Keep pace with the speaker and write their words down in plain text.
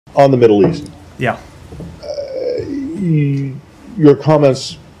on the Middle East. Yeah. Your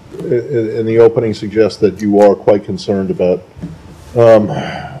comments in the opening suggest that you are quite concerned about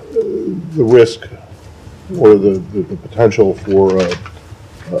the risk or the potential for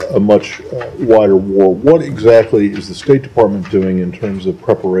a much wider war. What exactly is the State Department doing in terms of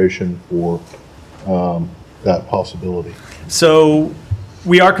preparation for that possibility? So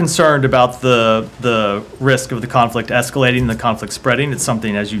we are concerned about the risk of the conflict escalating, the conflict spreading. It's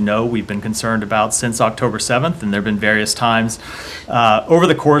something, as you know, we've been concerned about since October 7th, and there have been various times over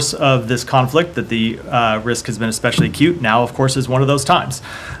the course of this conflict that the risk has been especially acute. Now, of course, is one of those times.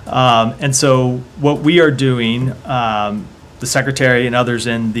 And so what we are doing, the Secretary and others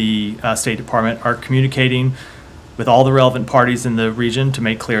in the State Department are communicating with all the relevant parties in the region to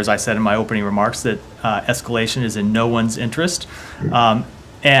make clear, as I said in my opening remarks, that escalation is in no one's interest,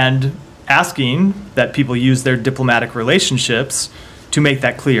 and asking that people use their diplomatic relationships to make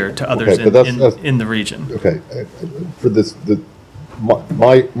that clear to others in the region. Okay, for this,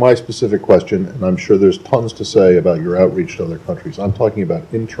 my specific question, and I'm sure there's tons to say about your outreach to other countries. I'm talking about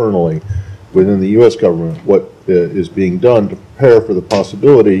internally within the U.S. government, what is being done to prepare for the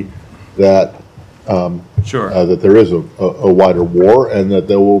possibility that that there is a wider war and that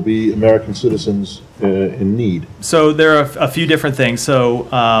there will be American citizens in need. So there are a few different things. So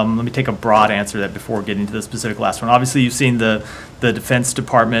let me take a broad answer to that before getting to the specific last one. Obviously, you've seen the Defense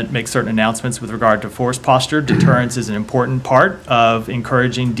Department make certain announcements with regard to force posture. Deterrence is an important part of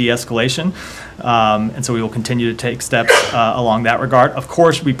encouraging de-escalation. And so we will continue to take steps along that regard. Of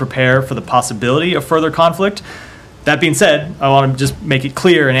course, we prepare for the possibility of further conflict. That being said, I want to just make it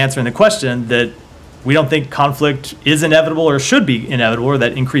clear in answering the question that we don't think conflict is inevitable or should be inevitable, or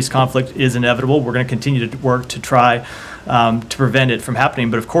that increased conflict is inevitable. We're going to continue to work to try to prevent it from happening.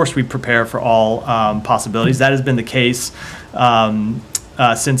 But of course, we prepare for all possibilities. That has been the case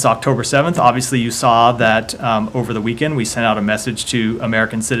since October 7th. Obviously, you saw that over the weekend, we sent out a message to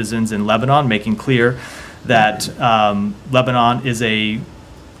American citizens in Lebanon, making clear that Lebanon is a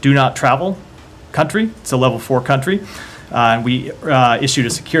do not travel country. It's a level 4 country. We issued a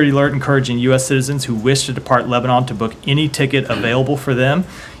security alert encouraging U.S. citizens who wish to depart Lebanon to book any ticket available for them,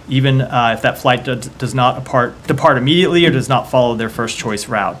 even if that flight does not depart immediately or does not follow their first choice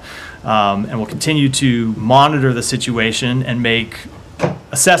route. And we'll continue to monitor the situation and make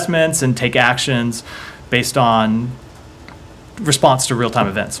assessments and take actions based on response to real-time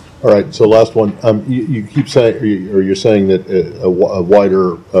events. All right, so last one. You keep saying, or you're saying that a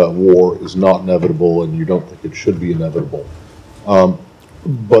wider war is not inevitable and you don't think it should be inevitable.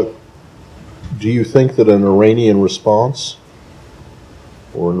 But do you think that an Iranian response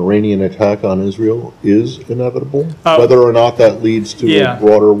or an Iranian attack on Israel is inevitable, whether or not that leads to a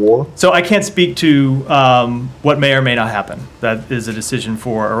broader war? So I can't speak to what may or may not happen. That is a decision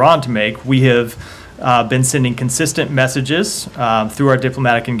for Iran to make. We have been sending consistent messages through our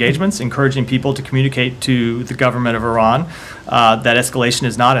diplomatic engagements, encouraging people to communicate to the government of Iran that escalation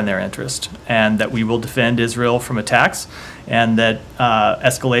is not in their interest, and that we will defend Israel from attacks, and that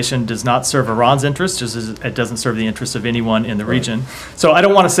escalation does not serve Iran's interests, just as it doesn't serve the interests of anyone in the region. So I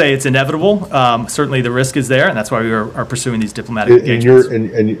don't want to say it's inevitable. Certainly the risk is there, and that's why we are pursuing these diplomatic engagements.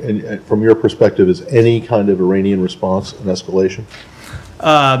 And from your perspective, is any kind of Iranian response an escalation?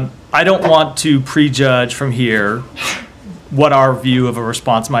 I don't want to prejudge from here what our view of a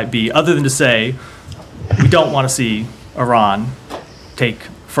response might be, other than to say we don't want to see Iran take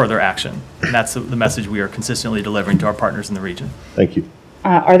further action. And that's the message we are consistently delivering to our partners in the region. Thank you.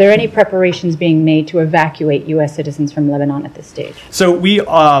 Are there any preparations being made to evacuate U.S. citizens from Lebanon at this stage? So we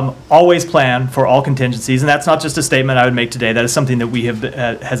always plan for all contingencies, and that's not just a statement I would make today. That is something that we have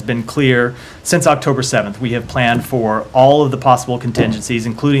has been clear since October 7th. We have planned for all of the possible contingencies,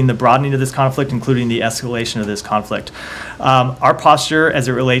 including the broadening of this conflict, including the escalation of this conflict. Our posture as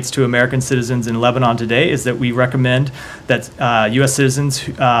it relates to American citizens in Lebanon today is that we recommend that U.S. citizens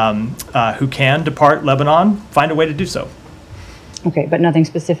who can depart Lebanon find a way to do so. Okay, but nothing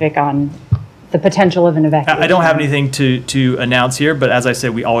specific on the potential of an evacuation? I don't have anything to announce here, but as I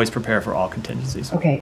said, we always prepare for all contingencies. Okay.